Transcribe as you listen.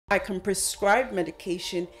I can prescribe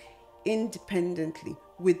medication independently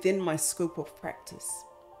within my scope of practice.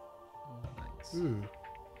 Nice.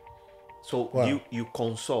 So you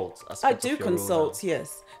consult as I part do of your role consult, now?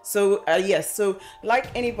 yes. So yes, so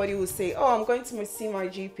like anybody will say, oh, I'm going to see my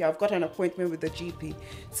GP. I've got an appointment with the GP.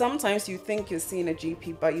 Sometimes you think you're seeing a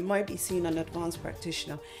GP, but you might be seeing an advanced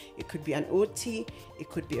practitioner. It could be an OT, it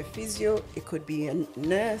could be a physio, it could be a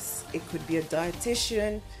nurse, it could be a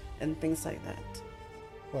dietitian, and things like that.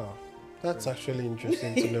 Wow, that's actually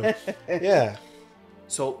interesting to know. Yeah.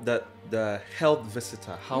 So the health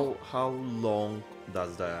visitor, how long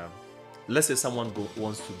does let's say someone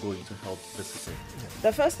wants to go into health visiting?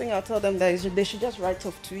 The first thing I'll tell them that is they should just write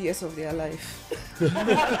off 2 years of their life.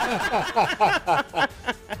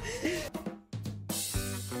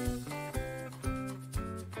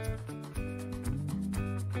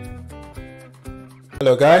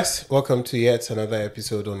 Hello guys, welcome to yet another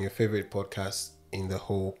episode on your favorite podcast in the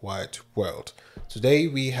whole wide world. Today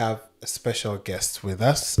we have a special guest with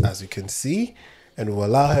us, as you can see, and we'll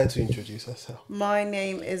allow her to introduce herself. My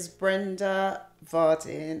name is Brenda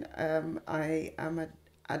Vardin. I am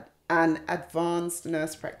an advanced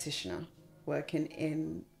nurse practitioner working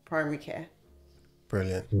in primary care.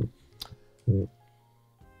 Brilliant.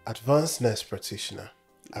 Advanced nurse practitioner.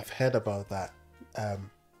 I've heard about that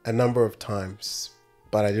a number of times,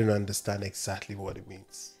 but I didn't understand exactly what it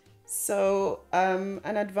means. So an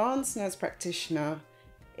advanced nurse practitioner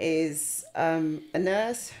is a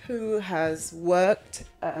nurse who has worked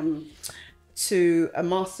to a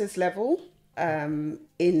master's level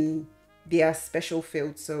in their special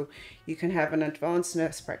field. So you can have an advanced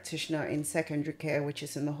nurse practitioner in secondary care, which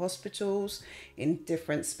is in the hospitals, in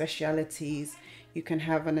different specialities. You can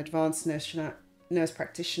have an advanced nurse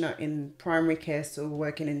practitioner in primary care, so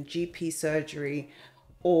working in GP surgery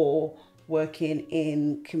or working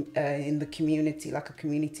in the community, like a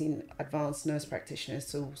community advanced nurse practitioner,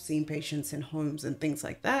 so seeing patients in homes and things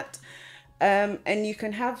like that. And you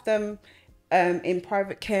can have them in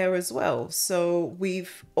private care as well. So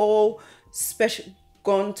we've all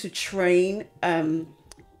gone to train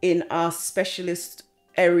in our specialist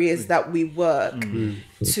areas that we work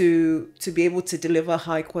to be able to deliver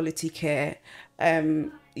high quality care.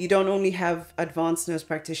 You don't only have advanced nurse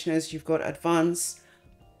practitioners, you've got advanced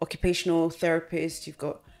occupational therapists, you've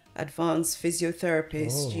got advanced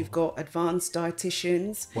physiotherapists, you've got advanced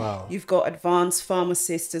dietitians, you've got advanced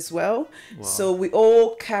pharmacists as well. So we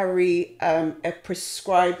all carry a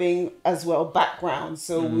prescribing as well background.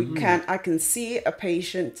 So I can see a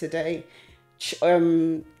patient today,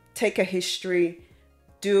 take a history,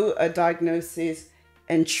 do a diagnosis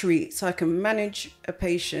and treat. So I can manage a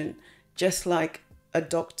patient just like a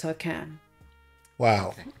doctor can.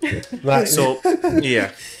 Wow. So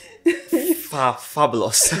yeah,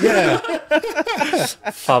 fabulous. Yeah.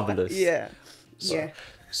 Fabulous. Yeah.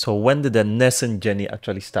 So when did the nursing journey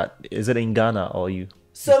actually start? Is it in Ghana or you?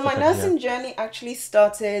 So my nursing journey actually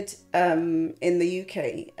started in the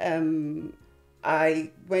UK.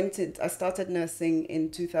 I started nursing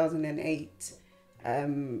in 2008.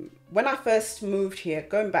 When I first moved here,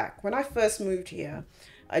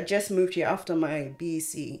 I just moved here after my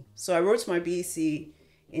BEC. So I wrote my BEC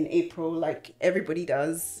in April, like everybody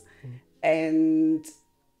does. And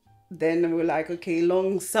then we're like, okay,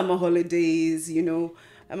 long summer holidays, And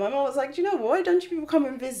my mom was like, why don't you people come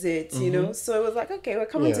and visit, So it was like, okay, we're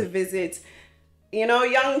coming to visit.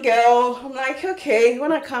 Young girl, I'm like, okay,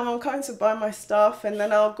 when I come, I'm coming to buy my stuff and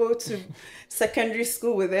then I'll go to secondary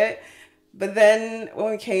school with it. But then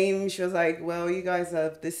when we came, she was like, well, you guys are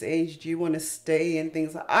of this age. Do you want to stay and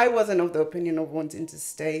things? I wasn't of the opinion of wanting to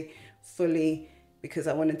stay fully because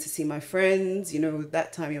I wanted to see my friends.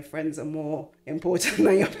 That time your friends are more important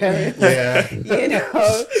than your parents.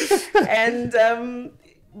 And,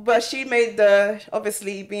 but she made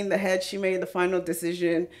obviously being the head, she made the final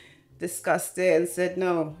decision, discussed it and said,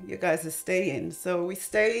 no, you guys are staying. So we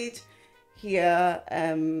stayed here,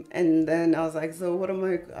 and then I was like, so what am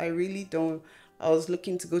I really don't, I was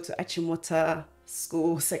looking to go to Achimota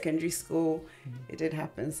school, secondary school. It did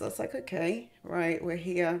happen. So I was like, okay, right, we're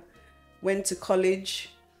here. Went to college.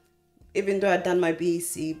 Even though I'd done my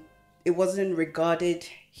BEC, it wasn't regarded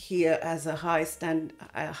here as a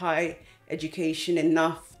high education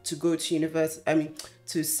enough to go to university,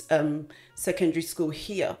 secondary school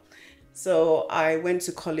here. So I went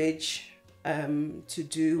to college to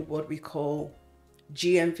do what we call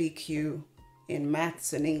GMVQ in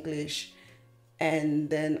maths and English. And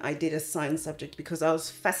then I did a science subject because I was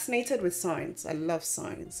fascinated with science. I love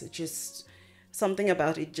science. It just, something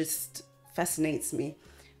about it just fascinates me.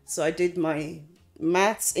 So I did my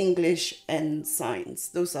maths, English, and science.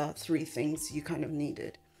 Those are three things you kind of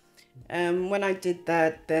needed. When I did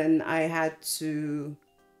that, then I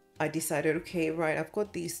decided, okay, right, I've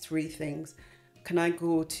got these three things. Can I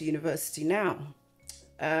go to university now?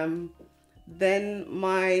 Then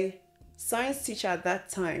my science teacher at that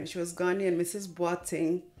time, she was Ghanaian, Mrs.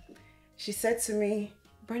 Boateng. She said to me,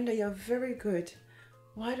 Brenda, you're very good.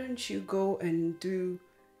 Why don't you go and do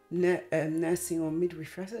nursing or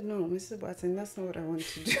midwifery? I said, no, Mrs. Boateng, that's not what I want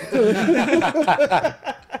to do. I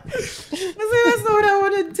said, that's not what I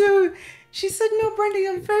want to do. She said, no, Brenda,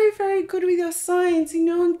 you're very, very good with your science. You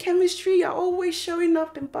know, in chemistry, you're always showing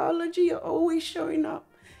up. In biology, you're always showing up.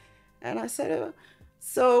 And I said,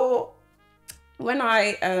 so when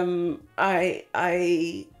I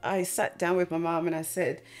sat down with my mom and I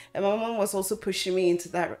said, and my mom was also pushing me into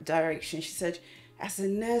that direction. She said, as a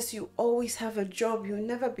nurse, you always have a job. You'll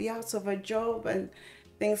never be out of a job and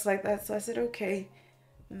things like that. So I said, okay.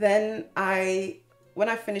 Then when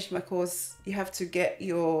I finished my course, you have to get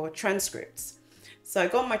your transcripts. So I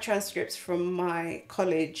got my transcripts from my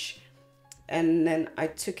college, and then I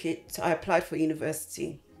applied for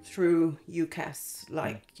university through UCAS,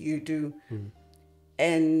 like you do.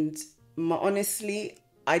 And honestly,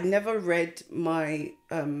 I never read my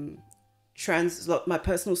my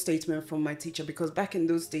personal statement from my teacher, because back in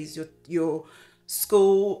those days, your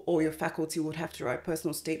school or your faculty would have to write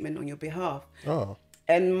personal statement on your behalf. Oh.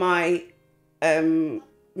 And my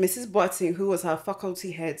Mrs. Boateng, who was our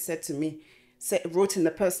faculty head, said to me, wrote in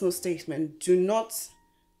the personal statement, do not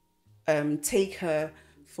take her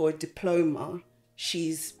for a diploma.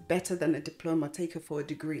 She's better than a diploma. Take her for a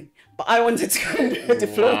degree. But I wanted to go and do a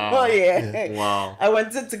diploma. Wow. Yeah. Wow. I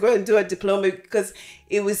wanted to go and do a diploma because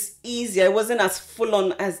it was easier. It wasn't as full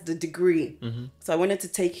on as the degree. So I wanted to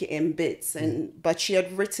take it in bits. But she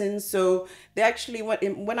had written. So they actually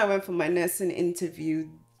when I went for my nursing interview,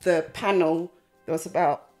 the panel, there was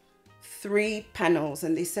about 3 panels,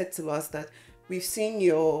 and they said to us that we've seen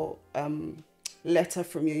your letter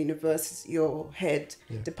from your university, your head,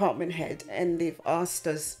 department head, and they've asked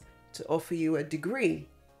us to offer you a degree.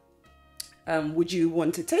 Would you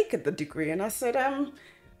want to take the degree? And I said,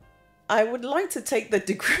 I would like to take the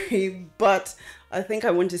degree, but I think I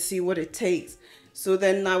want to see what it takes. So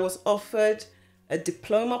then I was offered a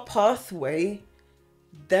diploma pathway.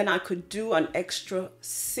 Then I could do an extra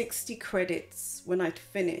 60 credits when I'd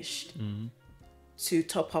finished to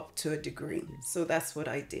top up to a degree. So that's what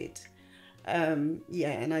I did. And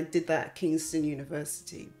I did that at Kingston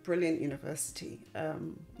University. Brilliant university.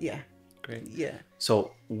 Great. Yeah.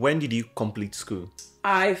 So when did you complete school?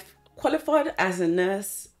 I've qualified as a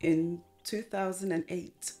nurse in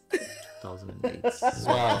 2008. 2008.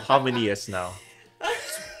 Wow. How many years now?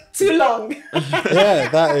 Too long. Yeah,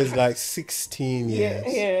 that is like 16 years.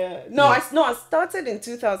 Yeah. No, I started in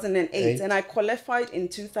 2008 and I qualified in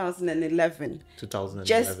 2011. 2011.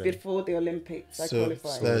 Just before the Olympics, I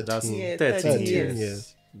qualified. So that's 13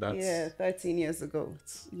 years. That's 13 years ago.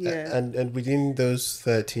 Yeah. And within those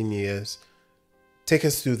 13 years, take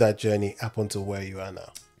us through that journey up until where you are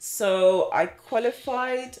now. So I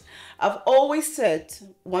qualified. I've always said,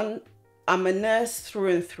 I'm a nurse through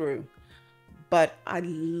and through, but I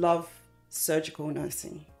love surgical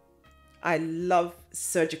nursing. I love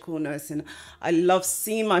surgical nursing. I love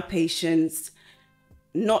seeing my patients,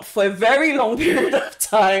 not for a very long period of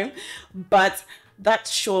time, but that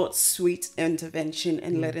short, sweet intervention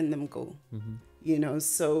and letting them go. You know,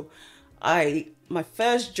 so my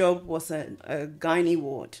first job was a gynae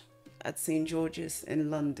ward at St. George's in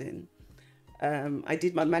London. I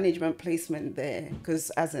did my management placement there because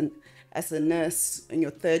as a nurse in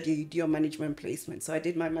your third year, you do your management placement. So I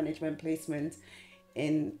did my management placement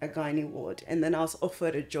in a gynae ward, and then I was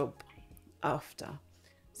offered a job after.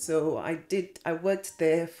 So I worked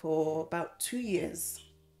there for about 2 years.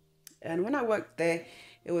 And when I worked there,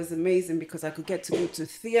 it was amazing because I could get to go to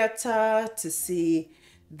theater to see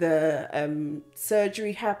the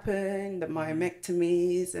surgery happen, the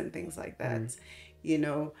myomectomies and things like that, you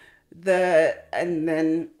know, and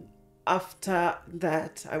then after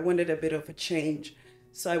that, I wanted a bit of a change.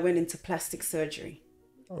 So I went into plastic surgery.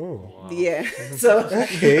 Oh, wow. Yeah. So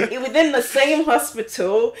within the same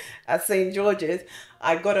hospital at St. George's,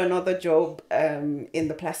 I got another job in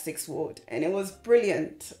the plastics ward, and it was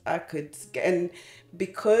brilliant. And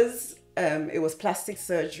because it was plastic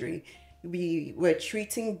surgery, we were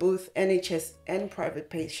treating both NHS and private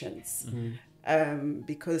patients.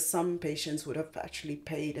 Because some patients would have actually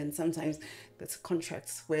paid, and sometimes there's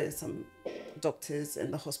contracts where some doctors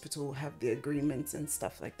and the hospital have the agreements and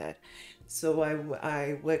stuff like that. So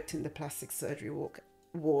I worked in the plastic surgery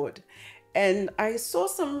ward, And I saw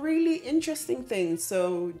some really interesting things.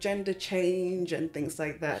 So gender change and things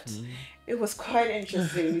like that. It was quite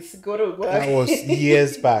interesting. You go to work. That was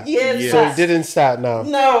years back. Years So back. it didn't start now.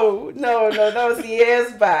 No, that was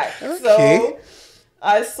years back. So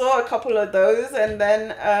I saw a couple of those, and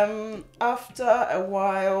then after a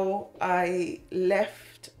while, I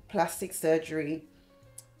left plastic surgery,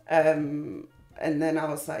 and then I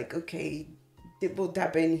was like, okay, dibble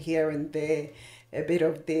dabbing here and there, a bit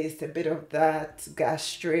of this, a bit of that,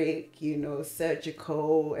 gastric,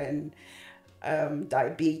 surgical, and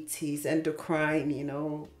diabetes,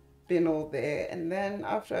 endocrine, been all there. And then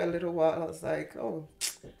after a little while, I was like, oh,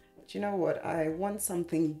 do you know what? I want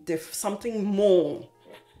something something more,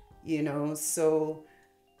 So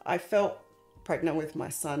I felt pregnant with my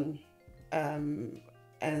son.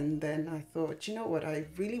 And then I thought, you know what? I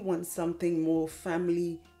really want something more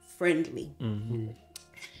family friendly.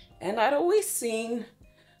 And I'd always seen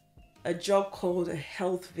a job called a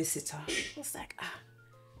health visitor. I was like,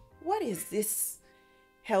 what is this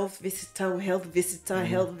health visitor?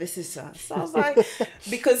 So I was like,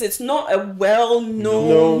 because it's not a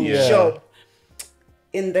well-known job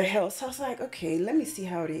in the health. So I was like, okay, let me see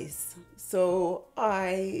how it is. So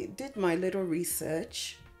I did my little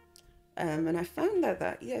research, and I found out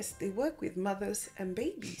that, yes, they work with mothers and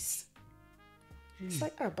babies. It's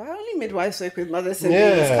like, but only midwives work with mothers and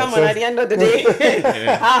babies. Come on, at the end of the day,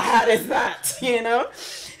 how hard is that,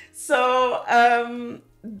 So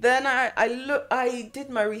then I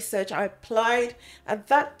did my research. I applied. At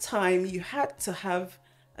that time, you had to have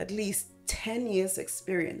at least 10 years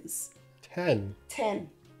experience. 10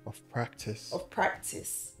 of practice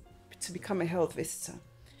to become a health visitor.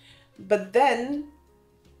 But then,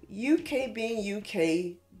 UK being UK,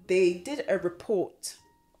 they did a report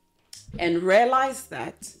and realized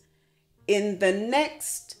that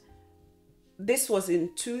this was in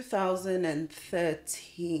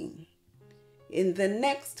 2013, in the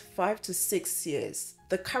next 5 to 6 years,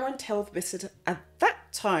 the current health visitor at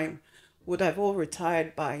that time would have all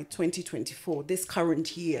retired by 2024, this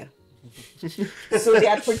current year. So they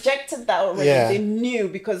had projected that already. They knew,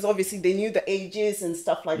 because obviously they knew the ages and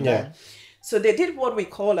stuff like that. So they did what we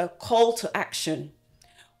call a call to action.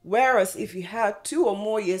 Whereas if you had 2 or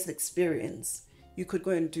more years experience, you could go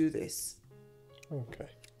and do this. Okay.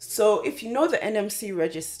 So if you know the NMC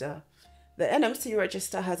register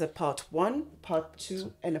has a part 1, part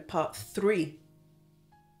 2, and a part 3.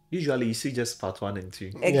 Usually you see just part 1 and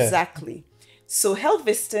 2. Exactly. So health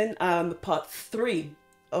visiting the part 3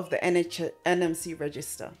 of the NMC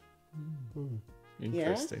register.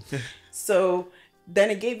 Interesting. So then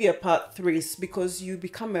it gave you a part 3 because you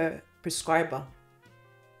become a prescriber.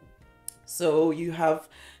 So you have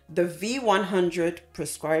the V100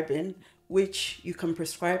 prescribing, which you can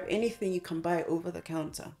prescribe anything you can buy over the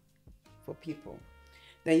counter for people.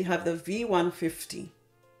 Then you have the V150,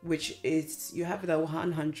 which is, you have the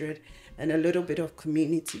 100 and a little bit of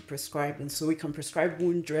community prescribing. So we can prescribe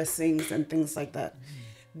wound dressings and things like that.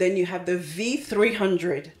 Then you have the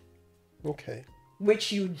V300,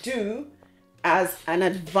 which you do as an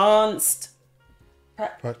advanced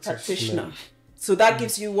practitioner. So that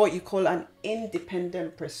gives you what you call an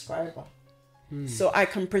independent prescriber. So I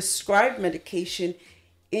can prescribe medication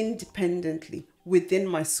independently within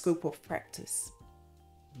my scope of practice.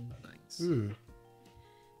 Nice.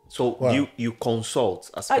 So you consult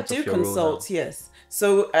as part of your role now? I do consult, yes.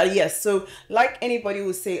 So so like anybody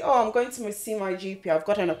will say, oh, I'm going to see my GP. I've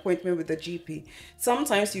got an appointment with the GP.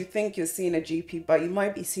 Sometimes you think you're seeing a GP, but you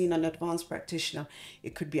might be seeing an advanced practitioner.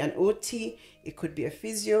 It could be an OT, it could be a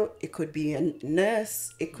physio, it could be a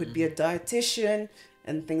nurse, it could be a dietitian,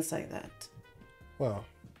 and things like that. Wow,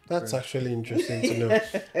 that's actually interesting to know.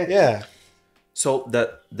 Yeah. So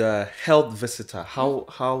the health visitor,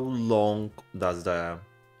 how long does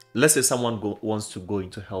let's say someone wants to go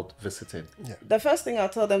into health visiting. Yeah. The first thing I'll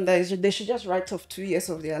tell them that is they should just write off 2 years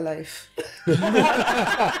of their life. They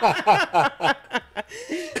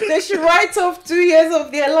should write off 2 years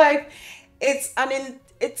of their life. It's an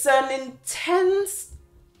intense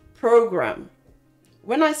program.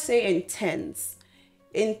 When I say intense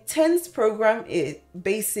program is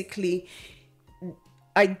basically,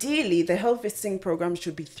 ideally, the health visiting program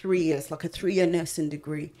should be 3 years, like a 3-year nursing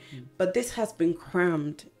degree. But this has been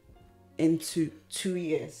crammed into 2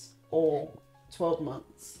 years or 12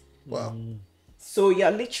 months. Wow. So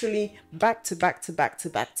you're literally back to back to back to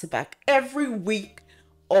back to back. Every week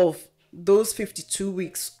of those 52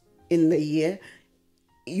 weeks in the year,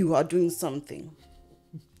 you are doing something.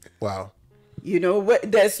 Wow.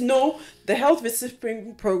 There's no, the health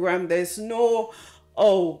visiting program, there's no,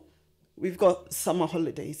 we've got summer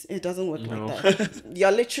holidays. It doesn't work like that.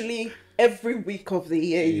 You're literally every week of the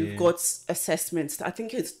year you've got assessments. I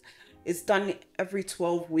think it's done every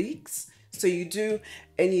 12 weeks. So you do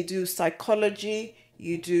psychology,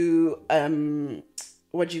 you do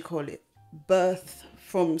what do you call it? Birth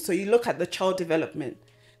so you look at the child development.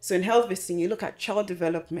 So in health visiting, you look at child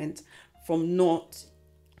development from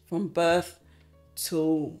birth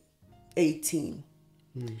to 18.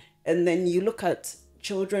 And then you look at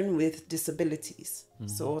children with disabilities,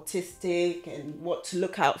 so autistic and what to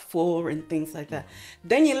look out for and things like that.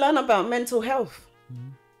 Then you learn about mental health,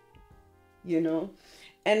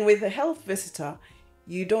 And with a health visitor,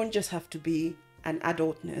 you don't just have to be an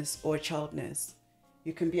adult nurse or a child nurse.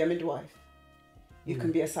 You can be a midwife. You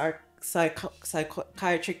can be a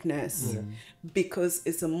psychiatric nurse because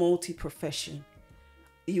it's a multi-profession.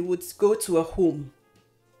 You would go to a home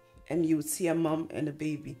and you would see a mom and a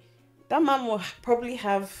baby. That mom will probably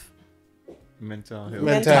have mental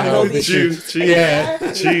health issues.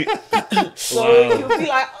 So you'll be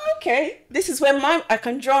like, okay, this is where I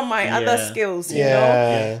can draw my other skills, you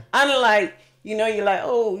know? Unlike, you're like,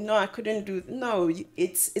 oh, no, I couldn't do... No,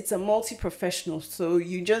 it's a multi-professional. So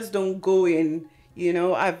you just don't go in,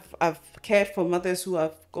 I've cared for mothers who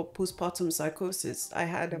have got postpartum psychosis. I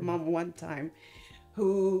had a mom one time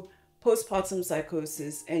who postpartum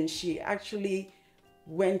psychosis, and she actually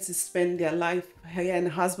went to spend her and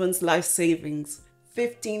husband's life savings,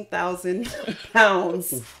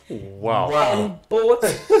 £15,000. Wow. And bought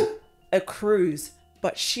a cruise,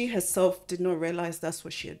 but she herself did not realize that's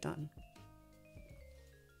what she had done.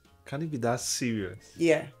 Can it be that serious?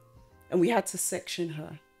 Yeah. And we had to section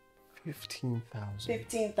her. 15,000.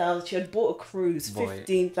 15,000. She had bought a cruise.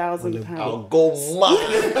 £15,000. I'll go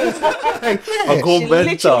mad. I'll go mental.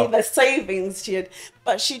 Literally the savings she had,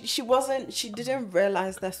 but she didn't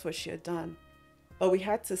realize that's what she had done. But we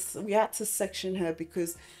had to section her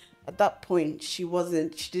because at that point she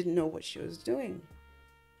didn't know what she was doing.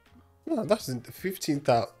 No, that's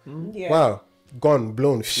 15,000. Yeah. Wow, gone,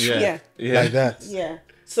 blown. Yeah. Like that. Yeah.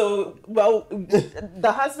 So,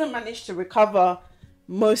 the husband managed to recover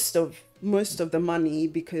most of the money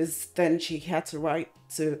because then she had to write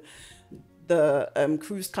to the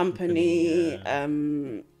cruise company.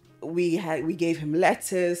 We gave him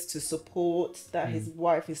letters to support that his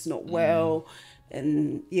wife is not well,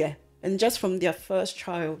 and just from their first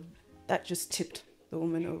child, that just tipped the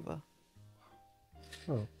woman over.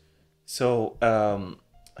 Oh. So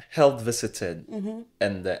health visiting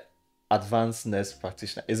and the advanced nurse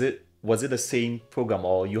practitioner, was it the same program,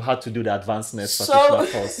 or you had to do the advanced nurse practitioner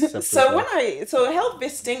course separately? So health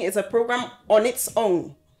visiting is a program on its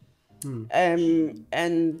own,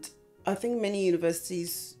 and I think many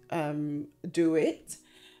universities do it,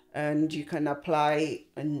 and you can apply,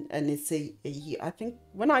 and it's a year. I think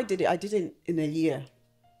when I did it in a year.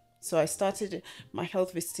 So I started my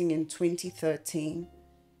health visiting in 2013,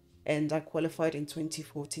 and I qualified in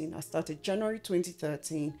 2014. I started January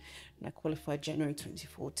 2013. And I qualified January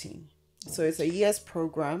 2014. So it's a year's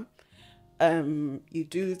program. You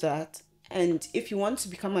do that. And if you want to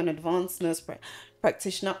become an advanced nurse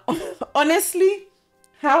practitioner, honestly,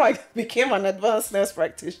 how I became an advanced nurse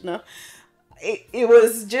practitioner, it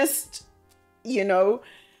was just, I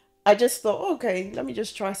just thought, okay, let me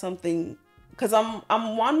just try something. Because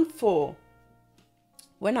I'm one for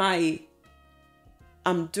when I'm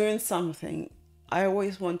doing something, I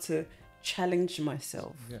always want to challenge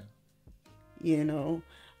myself. Yeah.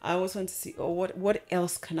 I always want to see, what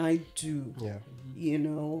else can I do? Yeah.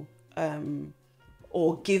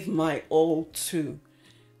 Or give my all to.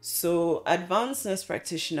 So advanced nurse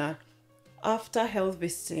practitioner, after health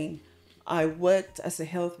visiting, I worked as a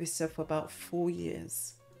health visitor for about 4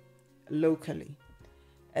 years locally.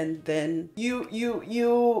 And then you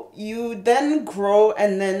then grow,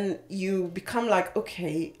 and then you become like,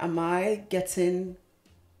 okay, am I getting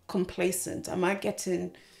complacent?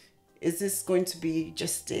 Is this going to be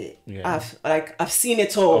just it? Yeah. I've seen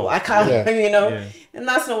it all. I can't, Yeah. and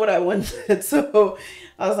that's not what I wanted. So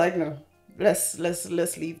I was like, no, let's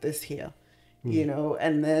leave this here,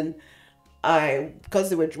 and then because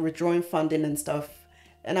they were withdrawing funding and stuff,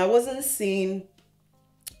 and I wasn't seeing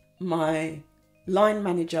my line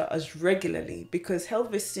manager as regularly, because health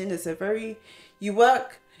visiting is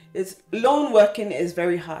lone working is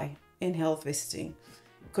very high in health visiting,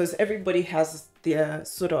 because everybody has their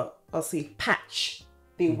sort of, I'll say, patch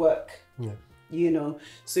they work. Yeah.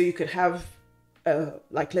 So you could have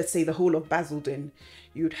let's say the whole of Basildon.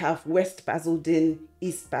 You'd have West Basildon,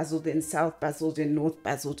 East Basildon, South Basildon, North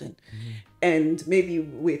Basildon. And maybe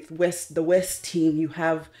with the West team, you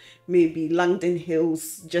have maybe Langdon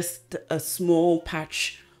Hills, just a small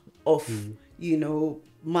patch of, you know,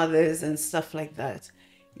 mothers and stuff like that,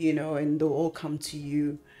 you know, and they'll all come to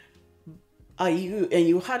you.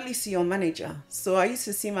 You hardly see your manager. So I used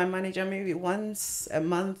to see my manager maybe once a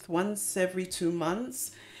month, once every 2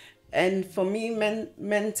 months. And for me,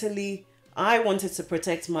 mentally, I wanted to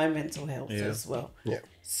protect my mental health as well. Yeah.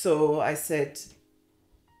 So I said,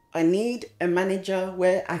 I need a manager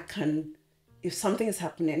where I can, if something is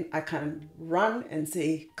happening, I can run and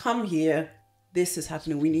say, come here, this is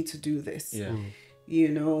happening, we need to do this. Yeah. You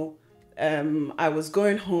know, I was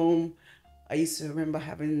going home. I used to remember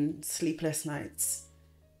having sleepless nights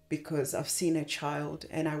because I've seen a child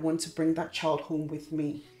and I want to bring that child home with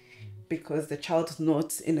me because the child's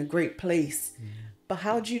not in a great place. But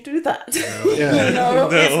how do you do that? Yeah. You know,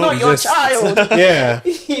 it's not your child. Yeah.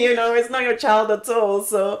 You know, it's not your child at all.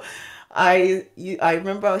 So I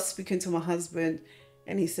remember I was speaking to my husband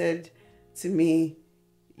and he said to me,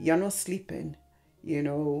 you're not sleeping, you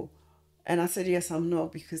know. And I said, yes, I'm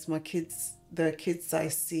not, because my kids, the kids I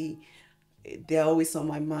see, they're always on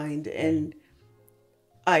my mind. And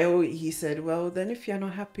he said, well, then if you're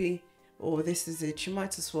not happy or this is it, you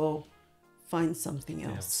might as well find something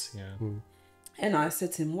else. Yes, yeah. And I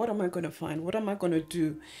said to him, what am I going to find? What am I going to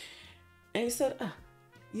do? And he said,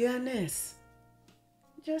 you're a nurse.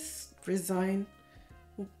 Just resign.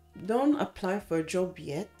 Don't apply for a job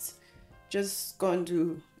yet. Just go and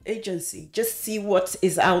do agency. Just see what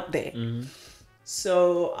is out there.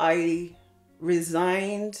 So I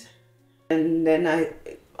resigned. And then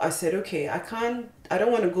I said, okay, I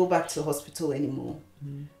don't want to go back to the hospital anymore.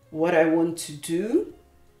 What I want to do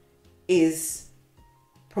is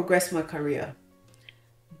progress my career.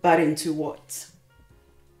 But into what?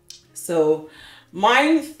 So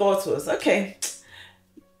my thought was, okay,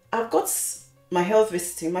 I've got my health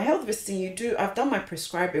visiting. My health visiting, I've done my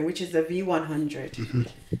prescribing, which is the V100.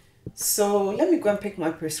 So let me go and pick my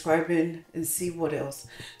prescribing and see what else.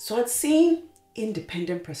 So I'd seen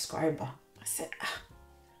independent prescriber. I said,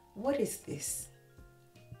 what is this?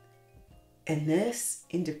 A nurse,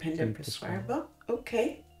 independent prescriber?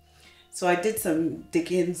 Okay. So I did some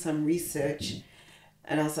digging, some research,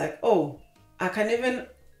 and I was like, oh, I can even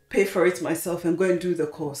pay for it myself and go and do the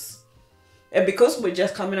course. And because we're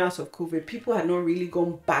just coming out of COVID, people had not really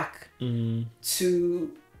gone back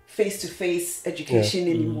to face-to-face education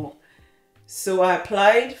anymore. So I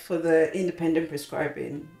applied for the independent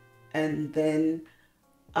prescribing, and then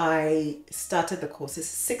I started the course.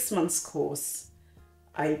 It's a 6 months course.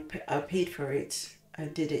 I paid for it. I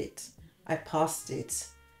did it. I passed it.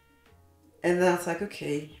 And then I was like,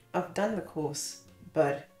 okay, I've done the course,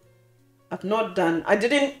 but I've not done, I've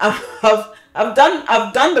done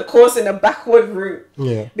the course in a backward route.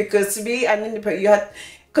 Yeah. Because to be an independent,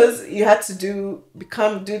 you had to do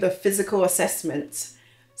the physical assessment.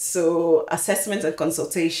 So assessment and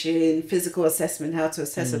consultation, physical assessment, how to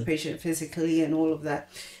assess a patient physically and all of that.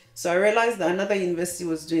 So I realized that another university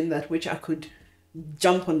was doing that, which I could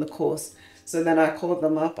jump on the course. So then I called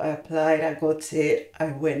them up, I applied, I got it, I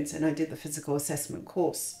went and I did the physical assessment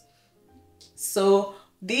course. So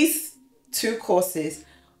these two courses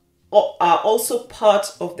are also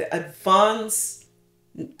part of the advanced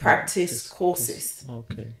practice courses.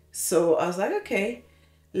 Okay. So I was like, okay,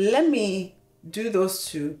 let me do those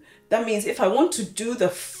two. That means if I want to do the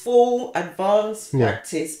full advanced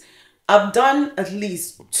practice, I've done at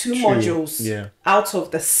least two modules out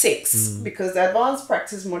of the 6 because the advanced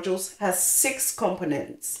practice modules has 6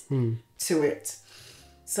 components to it.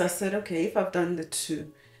 So I said, okay, if I've done the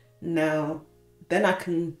 2, now then I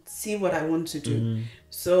can see what I want to do.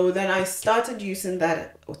 So then I started using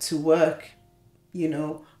that to work. You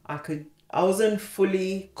know, I wasn't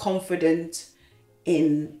fully confident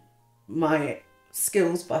in my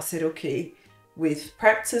skills, but I said, okay, with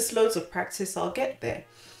practice, loads of practice, I'll get there.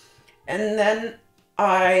 And then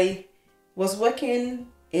I was working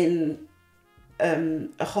in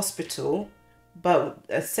a hospital, but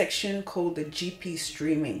a section called the GP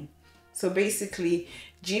streaming. So basically,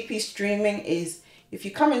 GP streaming is if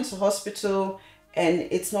you come into hospital and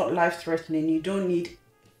it's not life-threatening, you don't need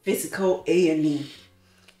physical A&E,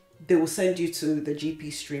 they will send you to the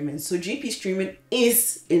GP streaming. So GP streaming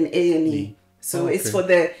is in A&E. So it's for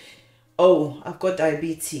the, I've got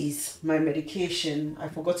diabetes, my medication, I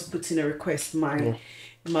forgot to put in a request, my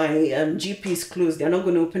GP is closed, they're not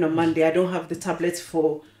going to open on Monday, I don't have the tablets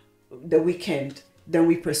for the weekend. Then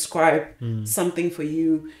we prescribe something for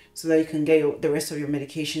you so that you can get the rest of your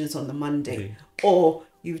medications on the Monday. Or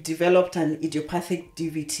you've developed an idiopathic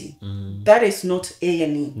DVT. That is not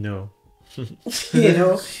A&E. No. You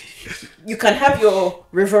know, you can have your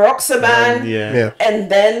rivaroxaban and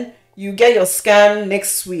then you get your scan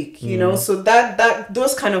next week, you know. So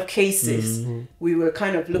those kind of cases we were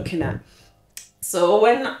kind of looking at. So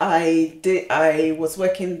when I was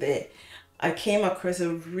working there, I came across a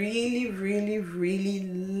really, really, really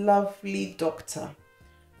lovely doctor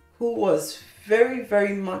who was very,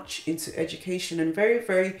 very much into education and very,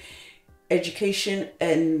 very education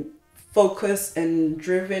and focused and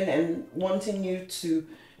driven and wanting you to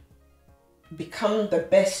become the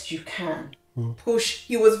best you can. Push.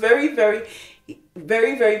 He was very, very,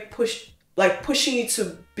 very, very pushing you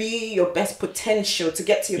to be your best potential, to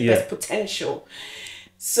get to your best potential.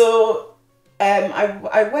 So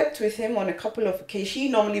I worked with him on a couple of occasions. He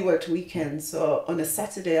normally worked weekends, so on a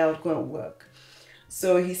Saturday I would go and work.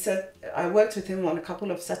 So he said, I worked with him on a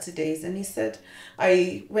couple of Saturdays, and he said,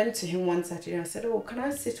 I went to him one Saturday and I said, oh, can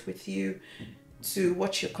I sit with you to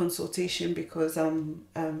watch your consultation, because I'm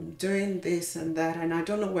doing this and that and I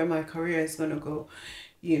don't know where my career is going to go,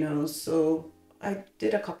 you know. So I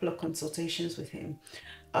did a couple of consultations with him.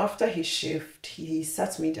 After his shift, he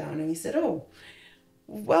sat me down and he said, oh,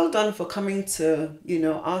 well done for coming to, you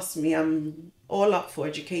know, ask me. I'm all up for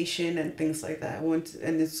education and things like that.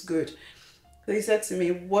 And it's good. So he said to me,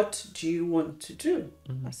 what do you want to do?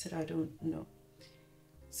 I said, I don't know.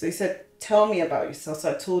 So he said, tell me about yourself. So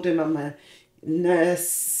I told him I'm a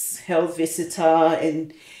nurse, health visitor,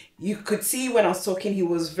 and you could see when I was talking, he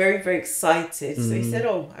was very, very excited. So he said,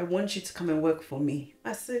 oh, I want you to come and work for me.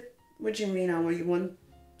 I said, what do you mean, Awa? You want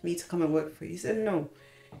me to come and work for you? He said, no,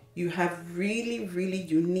 you have really, really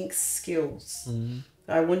unique skills.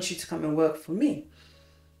 I want you to come and work for me.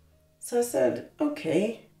 So I said,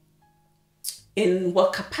 okay. In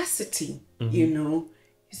what capacity, you know?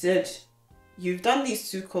 He said, you've done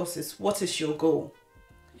these 2 courses. What is your goal?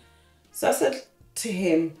 So I said to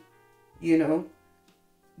him, you know,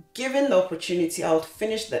 given the opportunity, I'll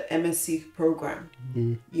finish the MSc program,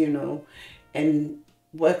 you know, and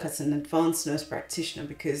work as an advanced nurse practitioner,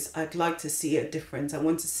 because I'd like to see a difference. I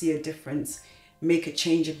want to see a difference, make a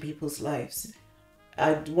change in people's lives.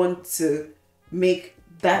 I'd want to make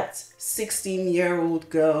that 16-year-old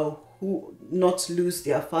girl who not lose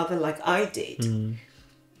their father like I did.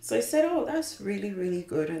 So he said, oh, that's really, really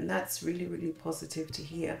good. And that's really, really positive to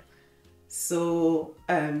hear. So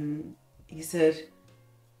he said,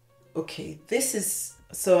 okay,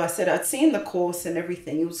 so I said, I'd seen the course and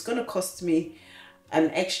everything. It was going to cost me an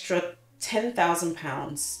extra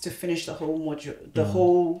 £10,000 to finish the whole module, the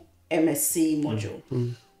whole MSc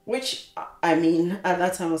module, which, I mean, at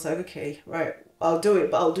that time I was like, okay, right, I'll do it,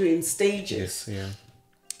 but I'll do it in stages. Yes, yeah.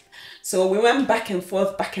 So we went back and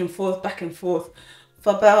forth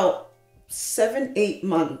for about 7-8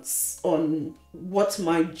 months on what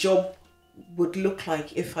my job would look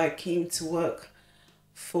like if I came to work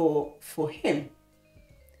for him.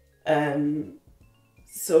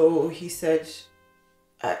 So he said,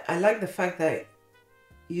 I like the fact that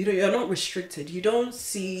you're not restricted. You don't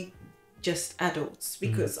see just adults,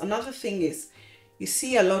 because another thing is you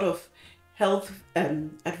see a lot of health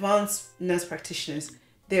advanced nurse practitioners.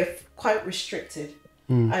 They're quite restricted.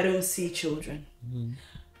 I don't see children.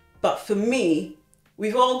 But for me,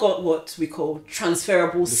 we've all got what we call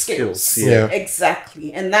transferable skills. Yeah.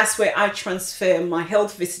 Exactly. And that's where I transfer my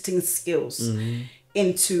health visiting skills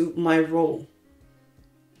into my role.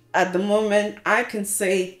 At the moment, I can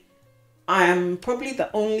say I am probably the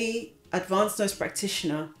only advanced nurse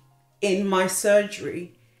practitioner in my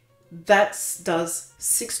surgery that does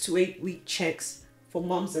 6 to 8 week checks for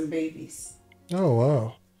moms and babies. Oh,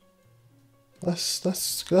 wow. That's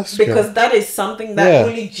because good. that is something that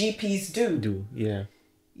only GPs do. Yeah.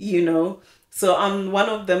 You know, so I'm one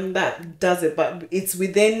of them that does it, but it's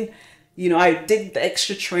within, you know, I did the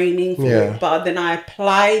extra training for it, but then I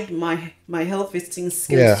applied my health visiting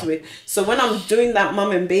skills to it. So when I'm doing that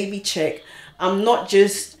mom and baby check, I'm not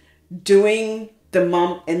just doing the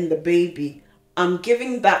mom and the baby. I'm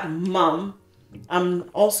giving that mom,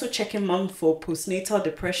 I'm also checking mom for postnatal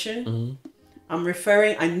depression.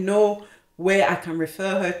 I know where I can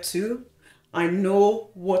refer her to. I know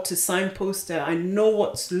what to signpost her. I know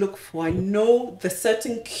what to look for. I know the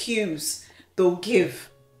certain cues they'll give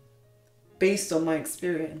based on my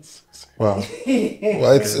experience. Wow.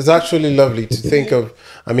 Well, it's actually lovely to think of.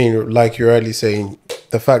 I mean, like you're early saying,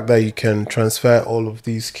 the fact that you can transfer all of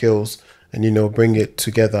these skills and, you know, bring it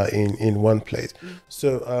together in one place.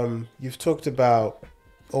 So you've talked about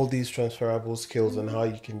all these transferable skills and how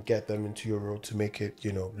you can get them into your role to make it,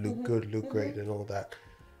 you know, look good, look great and all that.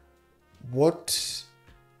 What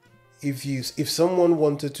if someone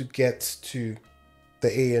wanted to get to the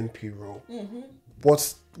ANP role,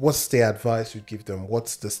 what's the advice you'd give them?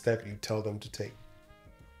 What's the step you tell them to take?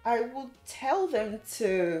 I will tell them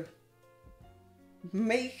to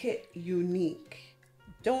make it unique.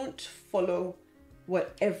 Don't follow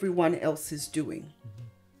what everyone else is doing.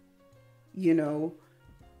 You know,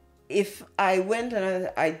 if I went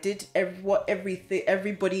and I did what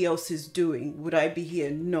everybody else is doing, would I be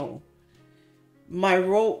here? No. My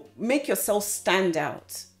role, make yourself stand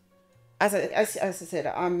out. As I said,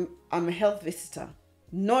 I'm a health visitor.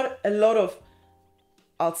 Not a lot of,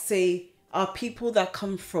 I'll say, are people that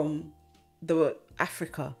come from the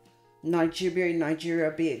Africa,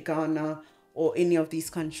 Nigeria, be it Ghana or any of these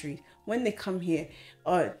countries. When they come here,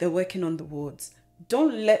 they're working on the wards.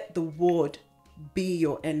 Don't let the ward be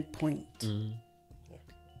your end point.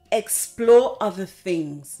 Explore other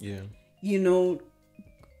things. Yeah. You know,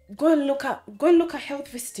 go and look at health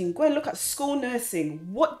visiting. Go and look at school nursing.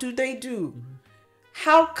 What do they do?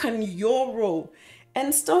 How can your role,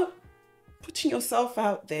 and start putting yourself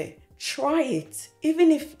out there. Try it.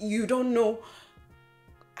 Even if you don't know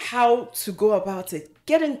how to go about it,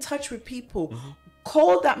 get in touch with people.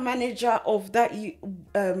 Call that manager of that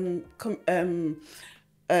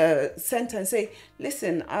center and say,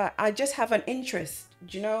 listen, I just have an interest.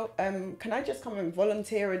 Do you know, can I just come and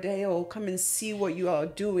volunteer a day or come and see what you are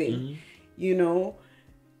doing? You know,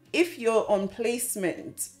 if you're on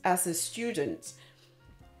placement as a student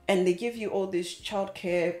and they give you all these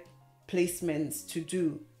childcare placements to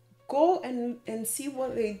do, go and see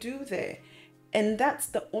what they do there. And that's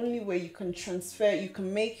the only way you can transfer, you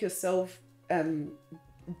can make yourself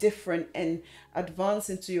different and advance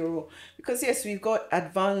into your role. Because yes, we've got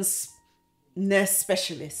advanced nurse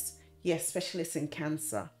specialists. Yes, specialists in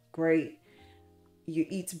cancer. Great. You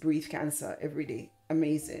eat, breathe cancer every day.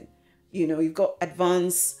 Amazing. You know, you've got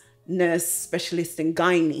advanced nurse specialists in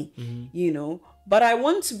gynae, you know. But I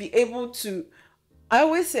want to be able to, I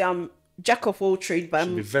always say I'm jack of all trades, but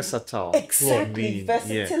I'm be versatile. Exactly.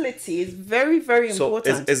 Versatility is very, very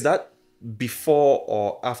important. So is that before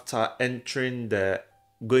or after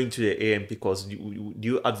going to the AMP? Because do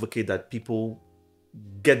you advocate that people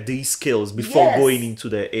get these skills before going into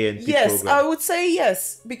the AMP yes, program? I would say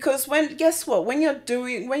yes, because when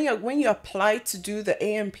you apply to do the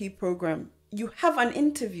AMP program, you have an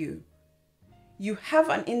interview. You have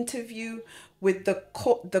an interview with my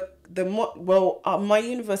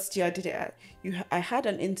university. I did it at. I had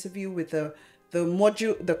an interview with the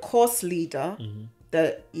course leader.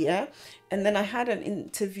 And then I had an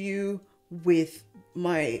interview with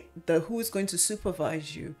who's going to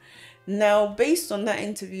supervise you. Now, based on that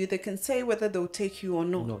interview, they can say whether they'll take you or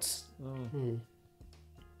not. So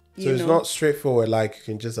it's not straightforward, like you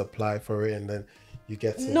can just apply for it and then you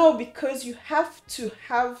get it. No, because you have to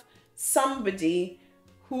have somebody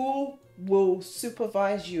who will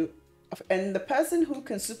supervise you. And the person who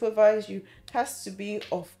can supervise you has to be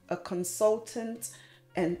of a consultant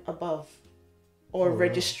and above, or a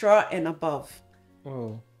registrar and above.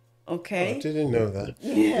 Okay. I didn't know that.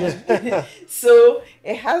 Yeah. So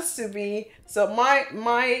it has to be. So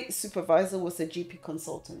my supervisor was a GP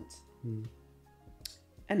consultant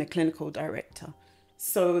and a clinical director.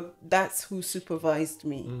 So that's who supervised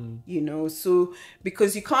me. You know. So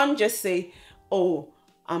because you can't just say, "Oh,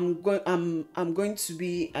 I'm going to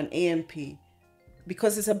be an AMP,"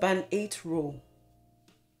 because it's a band 8 role.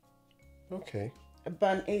 Okay. A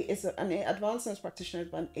band 8 is an advanced nurse practitioner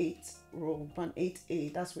band 8 role, band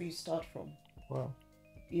 8A. That's where you start from. Wow.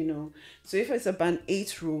 You know, so if it's a band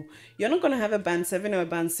 8 role, you're not going to have a band 7 or a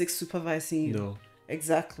band 6 supervising you. No.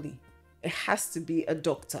 Exactly. It has to be a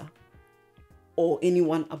doctor or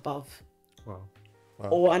anyone above. Wow.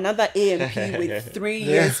 Or another AMP with 3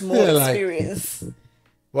 years more experience.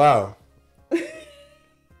 Wow.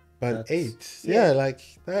 Band 8. Yeah, like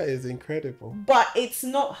that is incredible. But it's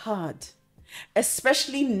not hard.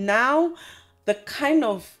 Especially now, the kind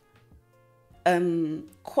of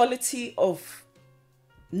quality of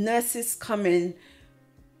nurses coming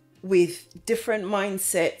with different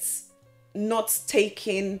mindsets, not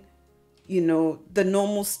taking, you know, the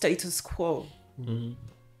normal status quo.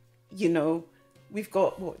 You know, we've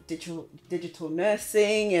got digital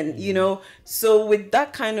nursing, and you know, so with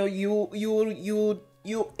that kind of you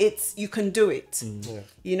can do it.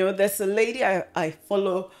 You know, there's a lady I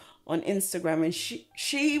follow on Instagram, and she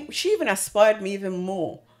even aspired me even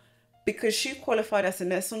more, because she qualified as a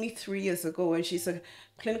nurse only 3 years ago, and she's a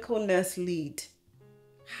clinical nurse lead.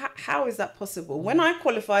 How is that possible? When I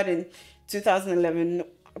qualified in 2011, I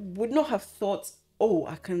would not have thought, oh,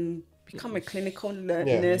 I can become a clinical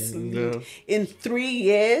nurse lead in 3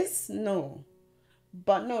 years. No.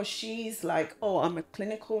 But no, she's like, oh, I'm a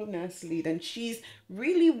clinical nurse lead, and she's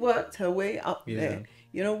really worked her way up there,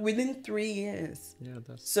 you know, within 3 years.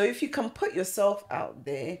 So if you can put yourself out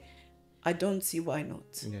there, I don't see why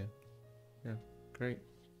not. Great.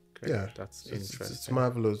 Yeah, That's it's interesting.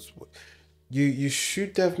 marvelous. You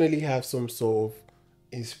should definitely have some sort of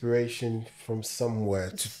inspiration from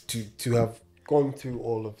somewhere to have gone through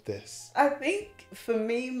all of this. I think for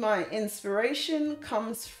me, my inspiration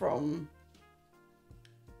comes from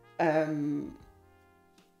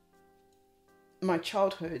my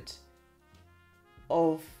childhood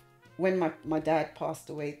of when my dad passed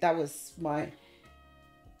away. That was my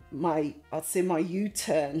I'd say my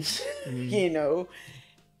U-turn, you know,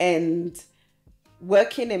 and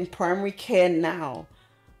working in primary care now,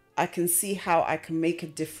 I can see how I can make a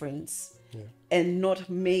difference and not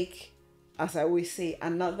make, as I always say,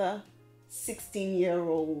 another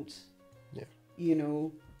 16-year-old, you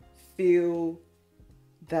know, feel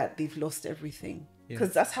that they've lost everything.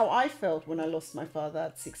 Because that's how I felt when I lost my father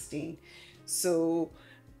at 16. So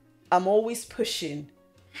I'm always pushing,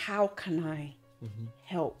 how can I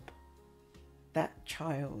help that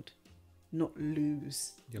child not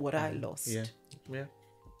lose what I lost? Yeah. You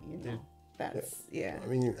know, that's, I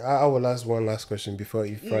mean, I will ask one last question before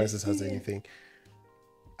if Francis has anything.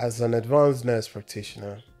 As an advanced nurse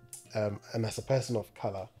practitioner, and as a person of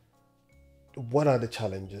color, what are the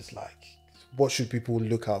challenges like? What should people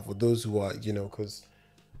look out for? Those who are, you know, because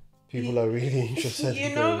people are really interested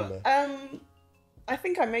in going there. I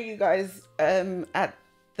think I met you guys at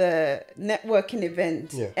the networking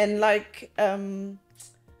event, and like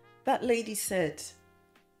that lady said,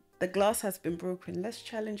 the glass has been broken. Let's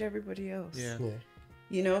challenge everybody else.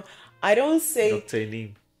 You know, I don't say Dr.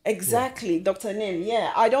 Nim. Exactly, Dr. Nim.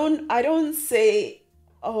 Yeah, I don't say,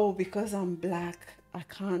 oh, because I'm black, I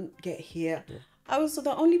can't get here. I was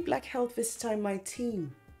the only black health visitor in my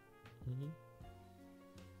team.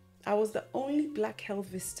 I was the only black health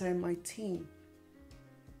visitor in my team.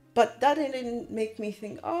 But that didn't make me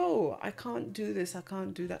think, oh, I can't do this, I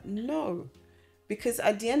can't do that. No, because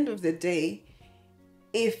at the end of the day,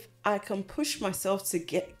 if I can push myself to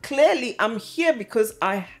get, clearly I'm here because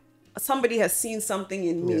somebody has seen something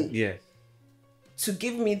in me to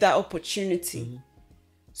give me that opportunity.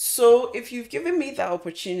 So if you've given me that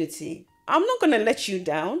opportunity, I'm not going to let you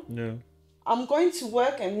down. No. I'm going to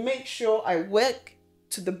work and make sure I work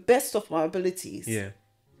to the best of my abilities.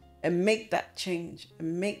 And make that change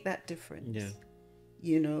and make that difference.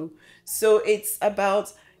 You know, so it's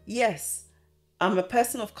about, yes, I'm a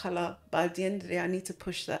person of color, but at the end of the day, I need to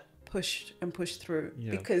push through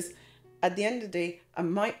because at the end of the day, I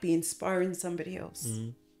might be inspiring somebody else.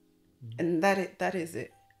 And that is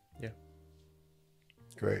it.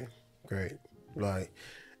 Great. Like,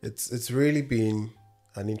 it's really been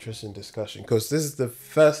an interesting discussion because this is the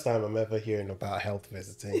first time I'm ever hearing about health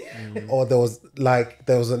visiting, or there's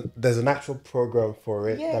an actual program for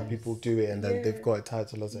it that people do it, and then they've got a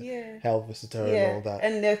title as a health visitor and all that.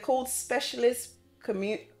 And they're called specialist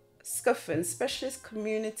community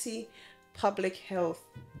public health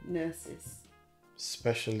nurses.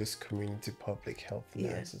 Specialist community public health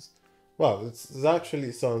nurses. Wow, it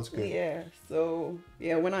actually sounds good. So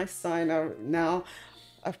when I sign out now,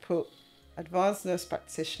 I've put advanced nurse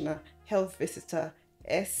practitioner, health visitor,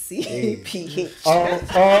 SCPH.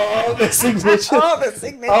 All the signatures.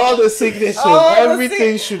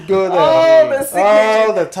 Everything should go there.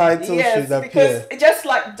 All the titles should appear. Because just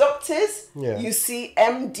like doctors, you see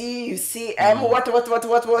MD, you see what?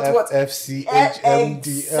 FCH, MD.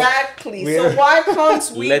 Exactly. So why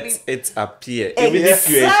can't we let it appear? Even if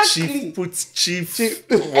you're a chief, put chief.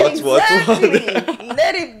 What?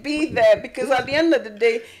 Let it be there, because at the end of the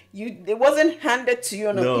day, it wasn't handed to you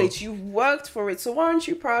on a plate. You worked for it. So why aren't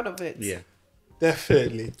you proud of it?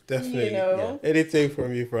 Definitely. You know? Anything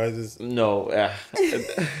from you, Francis? No.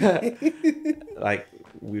 Like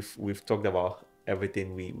we've talked about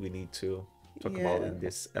everything we need to talk about in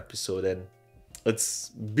this episode, and it's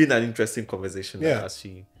been an interesting conversation. As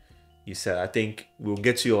you said, I think we'll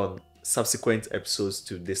get you on subsequent episodes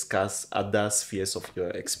to discuss other spheres of your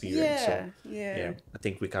experience. I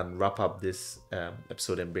think we can wrap up this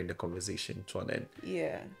episode and bring the conversation to an end.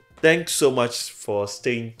 Thanks so much for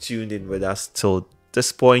staying tuned in with us till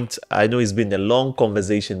this point. I know it's been a long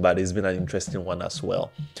conversation, but it's been an interesting one as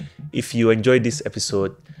well. If you enjoyed this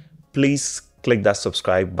episode, please click that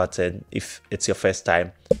subscribe button. If it's your first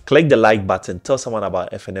time, click the like button. Tell someone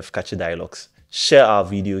about FNF Catchy Dialogues. Share our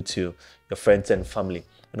video to your friends and family.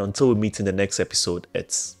 And until we meet in the next episode,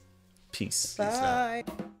 it's peace. Bye.